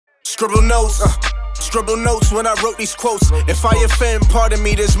Scribble notes when I wrote these quotes. If I offend, pardon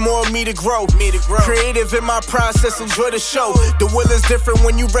me, there's more of me to grow. Creative in my process, enjoy the show. The will is different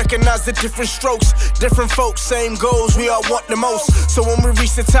when you recognize the different strokes. Different folks, same goals, we all want the most. So when we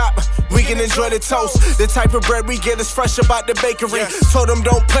reach the top, we can enjoy the toast. The type of bread we get is fresh about the bakery. Told them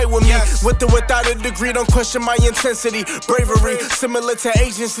don't play with me, with or without a degree. Don't question my intensity, bravery. Similar to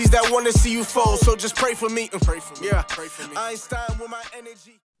agencies that want to see you fold. So just pray for me. Yeah, Einstein with my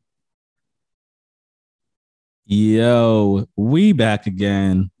energy. Yo, we back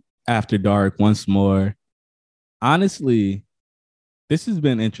again after dark once more. Honestly, this has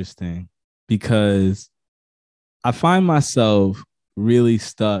been interesting because I find myself really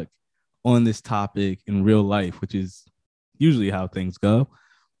stuck on this topic in real life, which is usually how things go.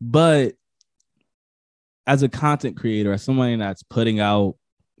 But as a content creator, as somebody that's putting out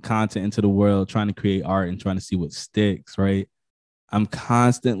content into the world, trying to create art and trying to see what sticks, right? I'm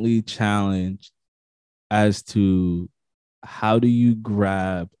constantly challenged as to how do you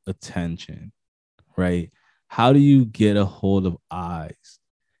grab attention, right? How do you get a hold of eyes?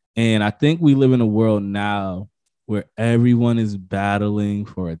 And I think we live in a world now where everyone is battling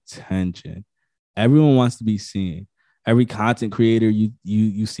for attention. Everyone wants to be seen. Every content creator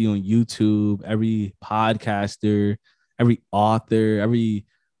you see on YouTube, every podcaster, every author, every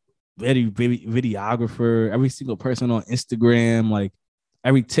videographer, every single person on Instagram, like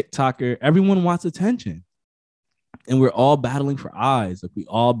every TikToker, everyone wants attention. And we're all battling for eyes. Like we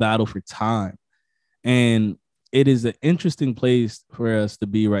all battle for time. And it is an interesting place for us to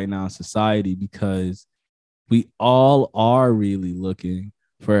be right now in society because we all are really looking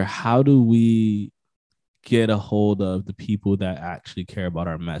for how do we get a hold of the people that actually care about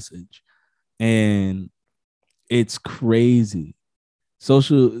our message. And it's crazy.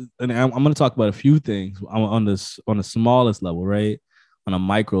 Social, and I'm going to talk about a few things on the smallest level, right? On a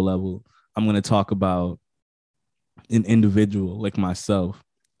micro level, I'm going to talk about an individual like myself.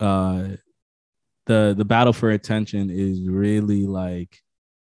 The battle for attention is really like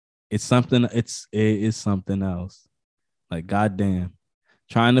it is something else. Like goddamn,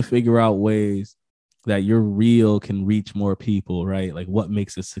 trying to figure out ways that your reel can reach more people, right? Like what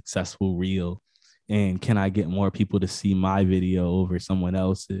makes a successful reel, and can I get more people to see my video over someone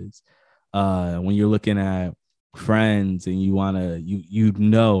else's? When you're looking at friends and you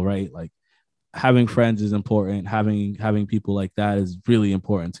right, like having friends is important. Having people like that is really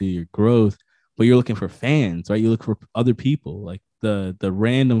important to your growth. But you're looking for fans, right? You look for other people, like the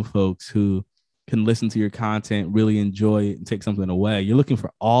random folks who can listen to your content, really enjoy it, and take something away. You're looking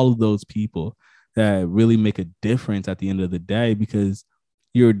for all of those people that really make a difference at the end of the day, because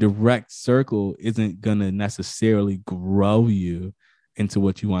your direct circle isn't gonna necessarily grow you into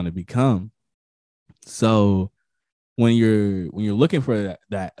what you want to become. So when you're looking for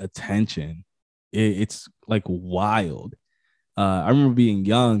that attention, it's like wild. I remember being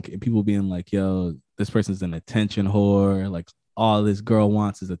young and people being like, yo, this person's an attention whore. Like all this girl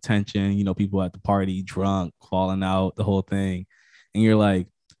wants is attention. You know, people at the party, drunk, falling out, the whole thing. And you're like,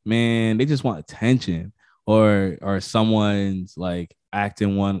 man, they just want attention. Or someone's like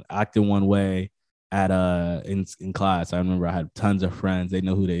acting one way at in class. I remember I had tons of friends, they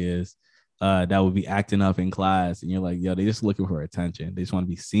know who they is, that would be acting up in class. And you're like, yo, they just looking for attention. They just want to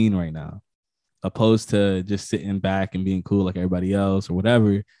be seen right now. Opposed to just sitting back and being cool like everybody else or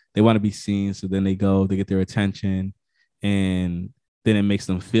whatever. They want to be seen. So then they get their attention, and then it makes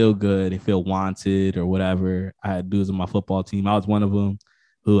them feel good. They feel wanted or whatever. I had dudes on my football team. I was one of them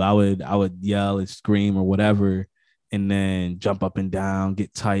who I would yell and scream or whatever, and then jump up and down,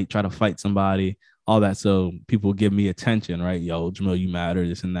 get tight, try to fight somebody, all that. So people give me attention, right? Yo, Jamil, you matter,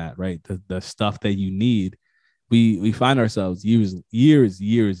 this and that, right? The stuff that you need. We find ourselves years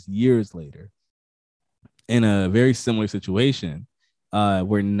later in a very similar situation,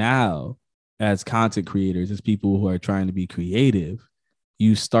 where now, as content creators, as people who are trying to be creative,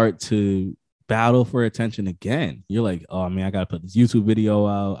 you start to battle for attention again. You're like, oh man, I gotta put this YouTube video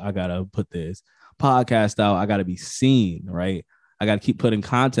out, I gotta put this podcast out, I gotta be seen, right? I gotta keep putting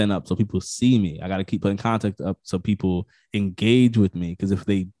content up so people see me. I gotta keep putting content up so people engage with me. Because if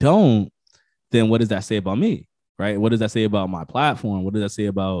they don't, then what does that say about me, right? What does that say about my platform? What does that say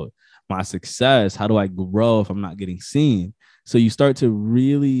about my success? How do I grow if I'm not getting seen? So you start to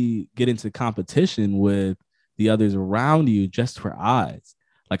really get into competition with the others around you just for eyes.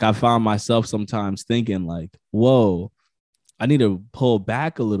 Like I found myself sometimes thinking like, whoa, I need to pull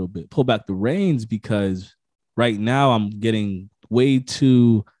back a little bit, pull back the reins, because right now I'm getting way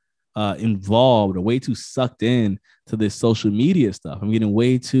too involved or way too sucked in to this social media stuff. I'm getting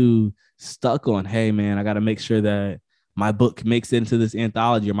way too stuck on, hey man, I got to make sure that my book makes it into this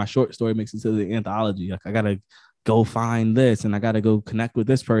anthology, or my short story makes it into the anthology. Like I gotta go find this, and I gotta go connect with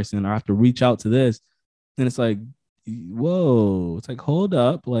this person, or I have to reach out to this. And it's like, whoa, it's like, hold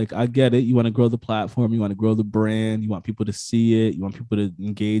up. Like, I get it. You want to grow the platform, you want to grow the brand, you want people to see it, you want people to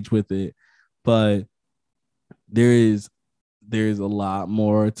engage with it. But there's a lot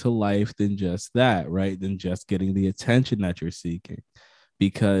more to life than just that, right? Than just getting the attention that you're seeking.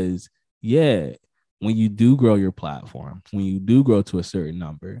 Because yeah, when you do grow your platform, when you do grow to a certain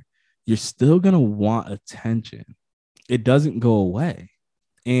number, you're still gonna want attention. It doesn't go away.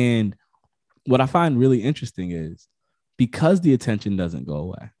 And what I find really interesting is, because the attention doesn't go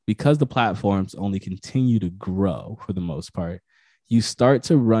away, because the platforms only continue to grow for the most part, you start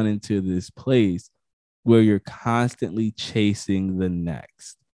to run into this place where you're constantly chasing the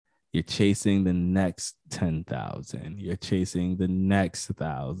next. You're chasing the next 10,000. You're chasing the next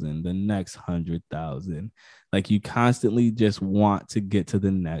 1,000, the next 100,000. Like, you constantly just want to get to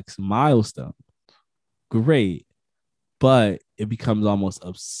the next milestone. Great. But it becomes almost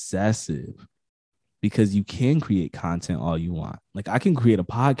obsessive, because you can create content all you want. Like, I can create a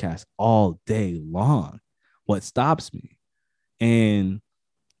podcast all day long. What stops me? And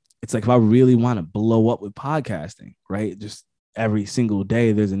it's like, if I really want to blow up with podcasting, right? Just every single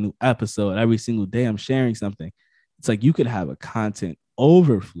day, there's a new episode. Every single day, I'm sharing something. It's like, you could have a content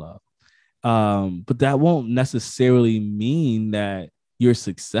overflow. But that won't necessarily mean that you're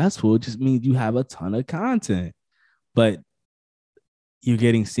successful. It just means you have a ton of content, but you're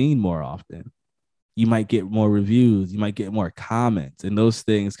getting seen more often. You might get more reviews, you might get more comments, and those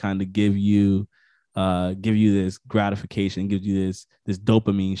things kind of give you this gratification, gives you this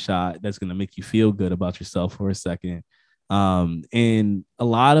dopamine shot that's going to make you feel good about yourself for a second. And a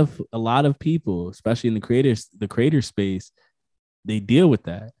lot of people, especially in the creator space, they deal with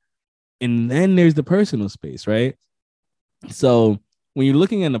that. And then there's the personal space, right? So when you're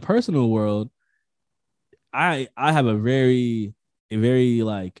looking in the personal world, I have a very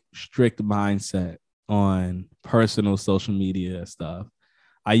like strict mindset on personal social media stuff.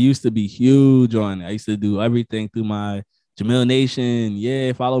 I used to be huge on it. I used to do everything through my Jamil Nation.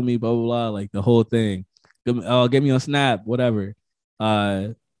 Yeah, follow me, blah, blah, blah, like the whole thing. Get me on Snap, whatever.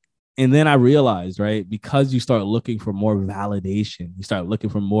 And then I realized, right, because you start looking for more validation, you start looking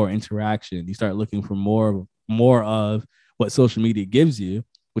for more interaction, you start looking for more of what social media gives you,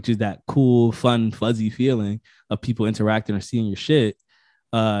 which is that cool, fun, fuzzy feeling of people interacting or seeing your shit.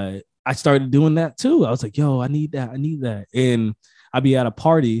 I started doing that too. I was like, yo, I need that. And I'd be at a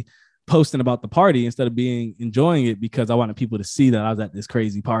party posting about the party instead of enjoying it, because I wanted people to see that I was at this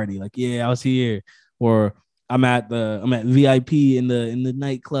crazy party. Like, yeah, I was here. Or I'm at VIP in the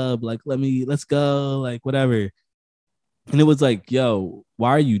nightclub. Like, let's go, like whatever. And it was like, yo, why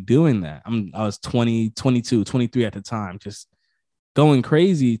are you doing that? I was 20, 22, 23 at the time, just going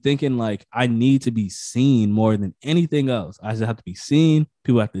crazy, thinking like I need to be seen more than anything else. I just have to be seen.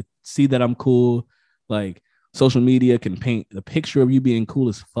 People have to see that I'm cool. Like, social media can paint the picture of you being cool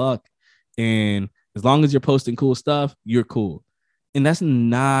as fuck. And as long as you're posting cool stuff, you're cool. And that's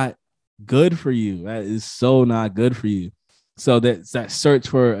not good for you. That is so not good for you. So that search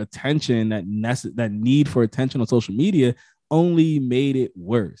for attention, that need for attention on social media only made it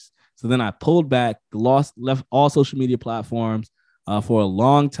worse. So then I pulled back, left all social media platforms for a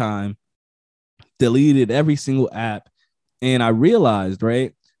long time, deleted every single app. And I realized,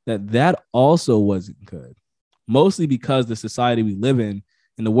 right, that also wasn't good. Mostly because the society we live in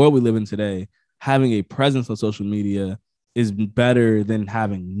the world we live in today, having a presence on social media is better than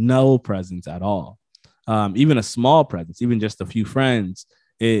having no presence at all. Even a small presence, even just a few friends,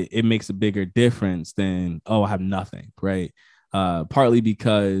 it makes a bigger difference than, oh, I have nothing, right? Partly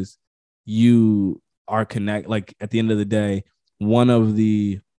because you are like, at the end of the day, one of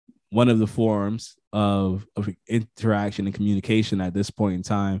the forms of interaction and communication at this point in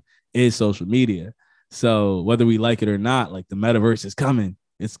time is social media. So whether we like it or not, like, the metaverse is coming.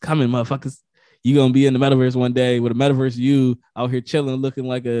 It's coming, motherfuckers. You gonna be in the metaverse one day with a metaverse you out here chilling, looking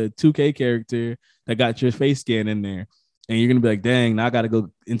like a 2K character that got your face scan in there. And you're gonna be like, dang, now I gotta go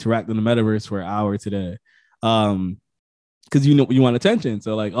interact in the metaverse for an hour today. Because you want attention.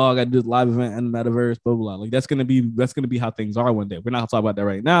 So like, oh, I gotta do this live event in the metaverse, blah, blah, blah. Like, that's gonna be how things are one day. We're not gonna talk about that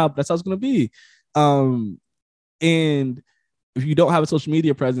right now, but that's how it's gonna be. And if you don't have a social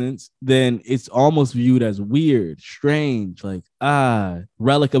media presence, then it's almost viewed as weird, strange, like,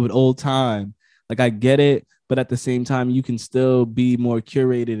 relic of an old time. Like, I get it, but at the same time, you can still be more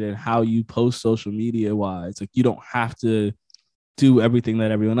curated in how you post social media wise. Like, you don't have to do everything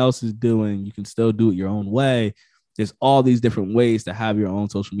that everyone else is doing. You can still do it your own way. There's all these different ways to have your own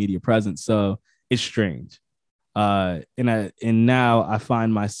social media presence. So it's strange. And now I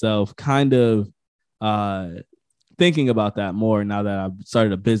find myself kind of thinking about that more now that I've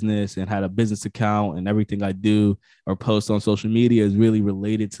started a business and had a business account, and everything I do or post on social media is really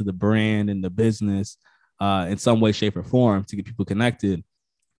related to the brand and the business in some way, shape, or form to get people connected.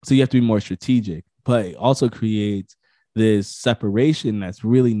 So you have to be more strategic, but it also creates this separation that's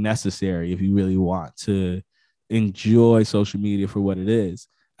really necessary if you really want to enjoy social media for what it is,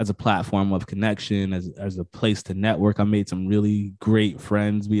 as a platform of connection, as a place to network. I made some really great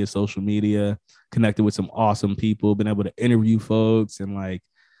friends via social media, connected with some awesome people, been able to interview folks and like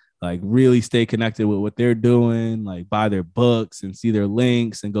really stay connected with what they're doing, like buy their books and see their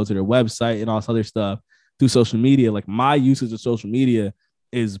links and go to their website and all this other stuff through social media. Like my usage of social media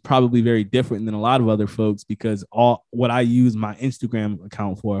is probably very different than a lot of other folks, because all what I use my Instagram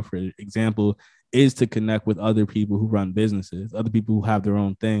account for example, is to connect with other people who run businesses, other people who have their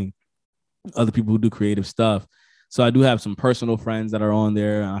own thing, other people who do creative stuff. So I do have some personal friends that are on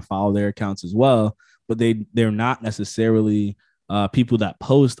there, and I follow their accounts as well, but they're not necessarily people that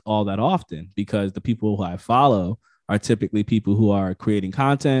post all that often, because the people who I follow are typically people who are creating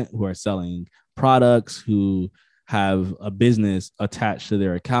content, who are selling products, who have a business attached to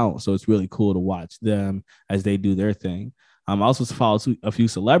their account. So it's really cool to watch them as they do their thing. I also follow a few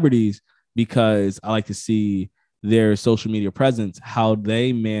celebrities because I like to see their social media presence, how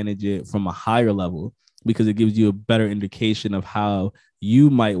they manage it from a higher level, because it gives you a better indication of how you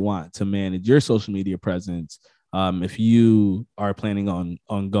might want to manage your social media presence if you are planning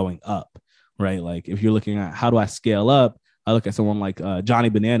on going up, right? Like if you're looking at how do I scale up, I look at someone like Johnny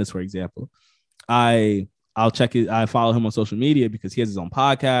Bananas, for example. I'll check it. I follow him on social media because he has his own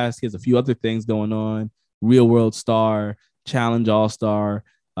podcast. He has a few other things going on. Real World Star, Challenge All Star.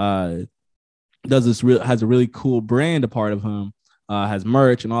 Has a really cool brand a part of him. Has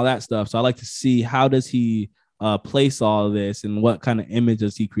merch and all that stuff. So I like to see how does he place all of this, and what kind of image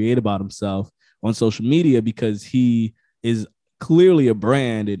does he create about himself on social media, because he is clearly a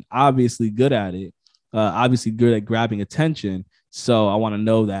brand and obviously good at it. Obviously good at grabbing attention. So I want to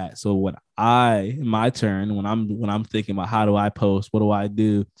know that. So when my turn, when I'm thinking about how do I post, what do I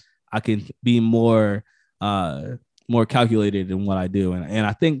do, I can be more calculated in what I do. And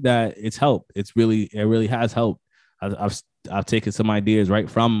I think that it's helped. It really has helped. I've taken some ideas right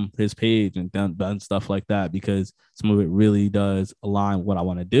from his page and done stuff like that, because some of it really does align with what I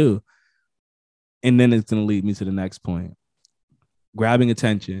want to do. And then it's going to lead me to the next point. Grabbing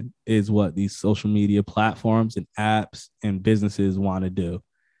attention is what these social media platforms and apps and businesses want to do.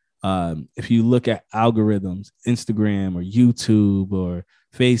 If you look at algorithms, Instagram or YouTube or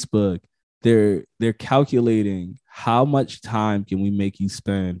Facebook, they're calculating how much time can we make you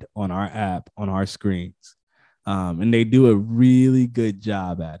spend on our app, on our screens. And they do a really good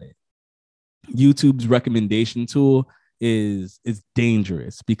job at it. YouTube's recommendation tool is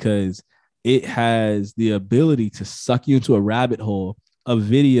dangerous, because it has the ability to suck you into a rabbit hole of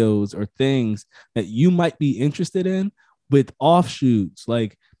videos or things that you might be interested in, with offshoots.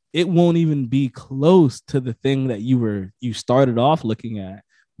 Like it won't even be close to the thing that you started off looking at,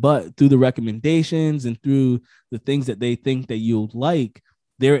 but through the recommendations and through the things that they think that you'll like,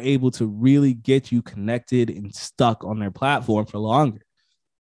 they're able to really get you connected and stuck on their platform for longer.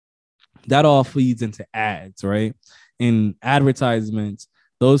 That all feeds into ads, right? And advertisements,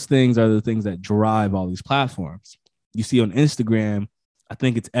 those things are the things that drive all these platforms. You see on Instagram, I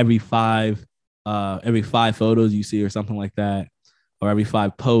think it's every five photos you see or something like that, or every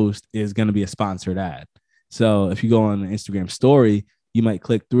 5 posts is going to be a sponsored ad. So if you go on an Instagram story, you might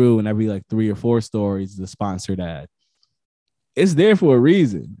click through, and every like 3 or 4 stories is a sponsored ad. It's there for a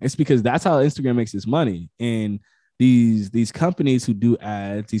reason. It's because that's how Instagram makes its money. And these companies who do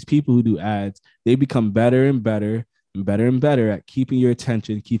ads, these people who do ads, they become better and better and better and better at keeping your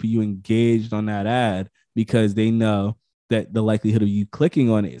attention, keeping you engaged on that ad, because they know that the likelihood of you clicking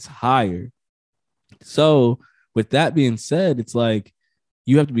on it is higher. So with that being said, it's like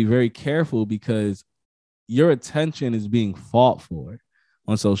you have to be very careful, because your attention is being fought for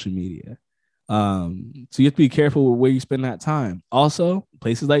on social media. So you have to be careful with where you spend that time. Also,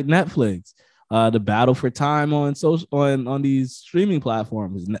 places like Netflix, the battle for time on these streaming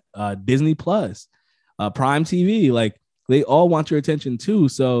platforms, Disney Plus, Prime TV, like they all want your attention too.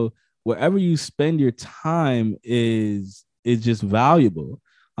 So wherever you spend your time is just valuable.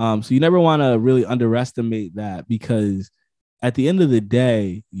 So you never want to really underestimate that, because at the end of the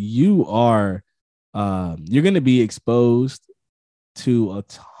day, you're going to be exposed to a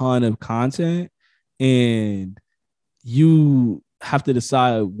ton of content, and you have to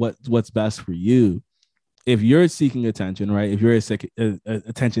decide what's best for you. if you're seeking attention, right? If you're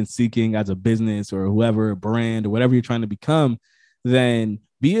attention seeking as a business or whoever, a brand or whatever you're trying to become, then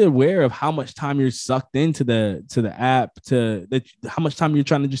be aware of how much time you're sucked into the app, to that, how much time you're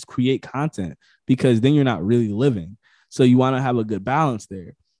trying to just create content, because then you're not really living. So you want to have a good balance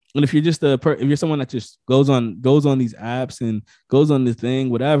there. And if you're just if you're someone that just goes on these apps and goes on the thing,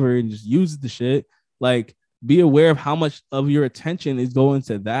 whatever, and just uses the shit, like, be aware of how much of your attention is going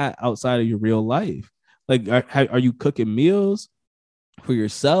to that outside of your real life. Like, are you cooking meals for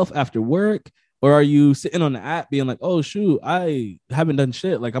yourself after work? Or are you sitting on the app being like, oh, shoot, I haven't done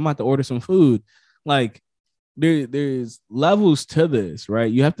shit. Like, I'm about to order some food. Like, there's levels to this,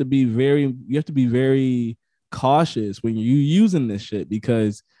 right? You have to be very cautious when you're using this shit,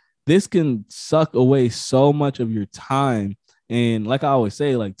 because this can suck away so much of your time. And like I always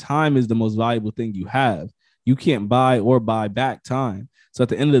say, like, time is the most valuable thing you have. You can't buy or buy back time. So at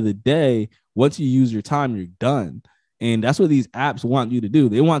the end of the day, once you use your time, you're done. And that's what these apps want you to do.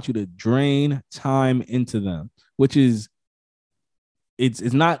 They want you to drain time into them, which is, it's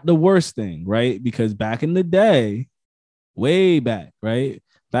not the worst thing, right? Because back in the day, way back, right?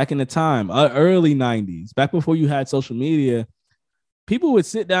 Back in the time, early 90s, back before you had social media, people would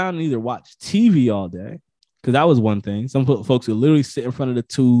sit down and either watch TV all day, because that was one thing. Some folks would literally sit in front of the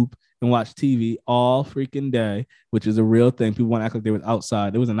tube and watch TV all freaking day, which is a real thing. People want to act like they was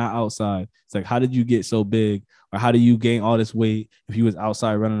outside. They was not outside. It's like, how did you get so big? Or how do you gain all this weight if you was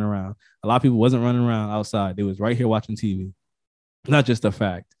outside running around? A lot of people wasn't running around outside. They was right here watching TV. Not just a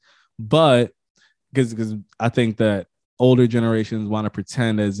fact, but because I think that older generations want to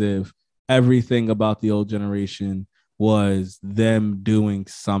pretend as if everything about the old generation was them doing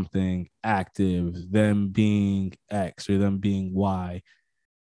something active, them being X or them being Y.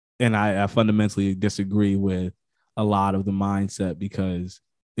 And I fundamentally disagree with a lot of the mindset, because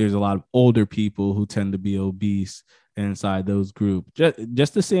there's a lot of older people who tend to be obese inside those groups,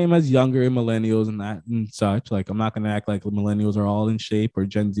 just the same as younger millennials and that and such. Like, I'm not going to act like millennials are all in shape or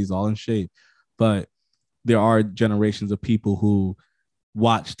Gen Z is all in shape, but there are generations of people who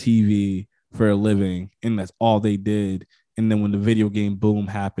watch TV for a living and that's all they did. And then when the video game boom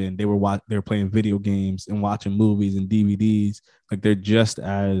happened, they were playing video games and watching movies and DVDs. Like, they're just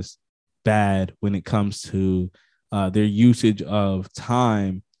as bad when it comes to their usage of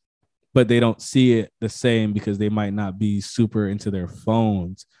time, but they don't see it the same because they might not be super into their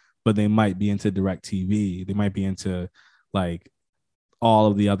phones, but they might be into DirecTV. They might be into like all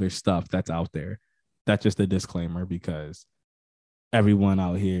of the other stuff that's out there. That's just a disclaimer, because everyone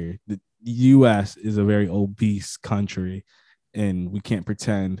out here, the US is a very obese country, and we can't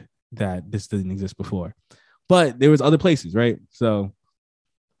pretend that this didn't exist before. But there was other places, right? So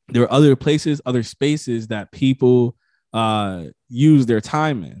there were other places, other spaces that people use their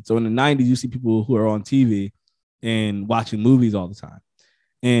time in. So in the 90s, you see people who are on TV and watching movies all the time.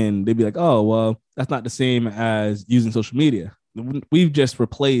 And they'd be like, oh, well, that's not the same as using social media. We've just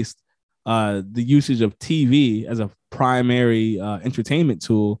replaced the usage of TV as a primary entertainment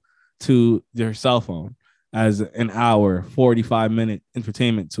tool to their cell phone as an hour, 45-minute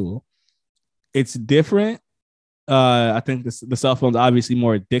entertainment tool. It's different. I think the cell phone's obviously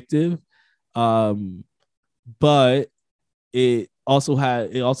more addictive, but it also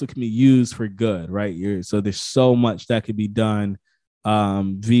can be used for good, right? So there's so much that could be done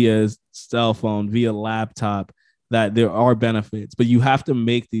via cell phone, via laptop, that there are benefits, but you have to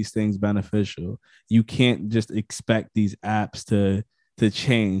make these things beneficial. You can't just expect these apps to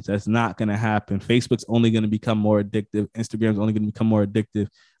change. That's not going to happen. Facebook's only going to become more addictive. Instagram's only going to become more addictive.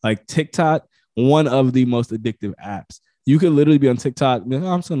 Like TikTok, one of the most addictive apps. You could literally be on TikTok. I'm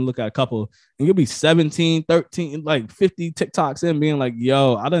just going to look at a couple, and you'll be 17, 13, like 50 TikToks in, being like,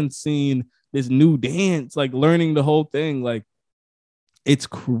 yo, I done seen this new dance, like learning the whole thing. Like, it's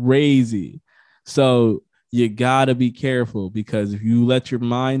crazy. So you gotta be careful, because if you let your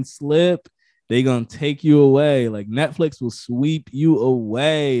mind slip, they're gonna take you away. Like, Netflix will sweep you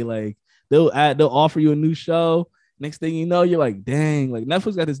away. Like, they'll offer you a new show. Next thing you know, you're like, dang, like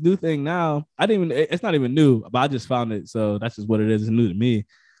Netflix got this new thing now. It's not even new, but I just found it. So that's just what it is. It's new to me.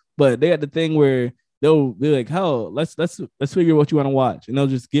 But they got the thing where they'll be like, hell, let's figure what you want to watch. And they'll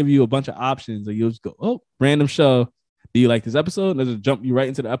just give you a bunch of options. Like, you'll just go, oh, random show. Do you like this episode? And they'll just jump you right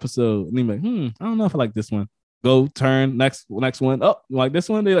into the episode. And you're like, I don't know if I like this one. Go turn next one. Oh, you like this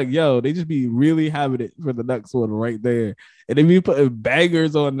one? They're like, yo, they just be really having it for the next one right there. And then you put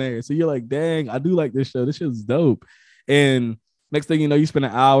bangers on there. So you're like, dang, I do like this show. This shit's dope. And next thing you know, you spend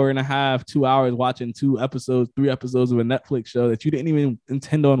an hour and a half, 2 hours watching 3 episodes of a Netflix show that you didn't even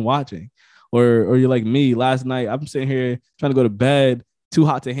intend on watching. Or you're like me last night. I'm sitting here trying to go to bed, Too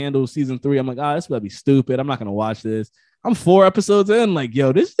Hot to Handle season 3. I'm like, this better be stupid. I'm not gonna watch this. I'm 4 episodes in, like,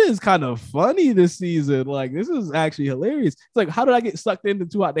 yo, this is kind of funny this season. Like, this is actually hilarious. It's like, how did I get sucked into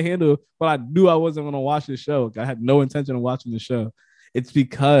Too Hot to Handle, but I knew I wasn't gonna watch this show? I had no intention of watching the show. It's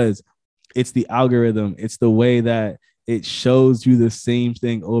because it's the algorithm. It's the way that it shows you the same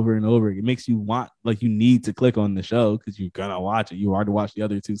thing over and over. It makes you want, like, you need to click on the show because you're gonna watch it. You already watched the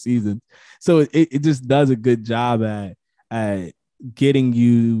other 2 seasons, so it just does a good job at getting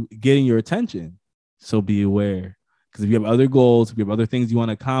your attention. So be aware, because if you have other goals, if you have other things you want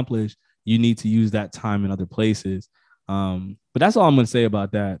to accomplish, you need to use that time in other places. But that's all I'm gonna say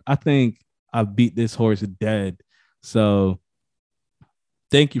about that. I think I've beat this horse dead. So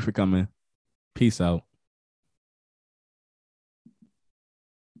thank you for coming. Peace out.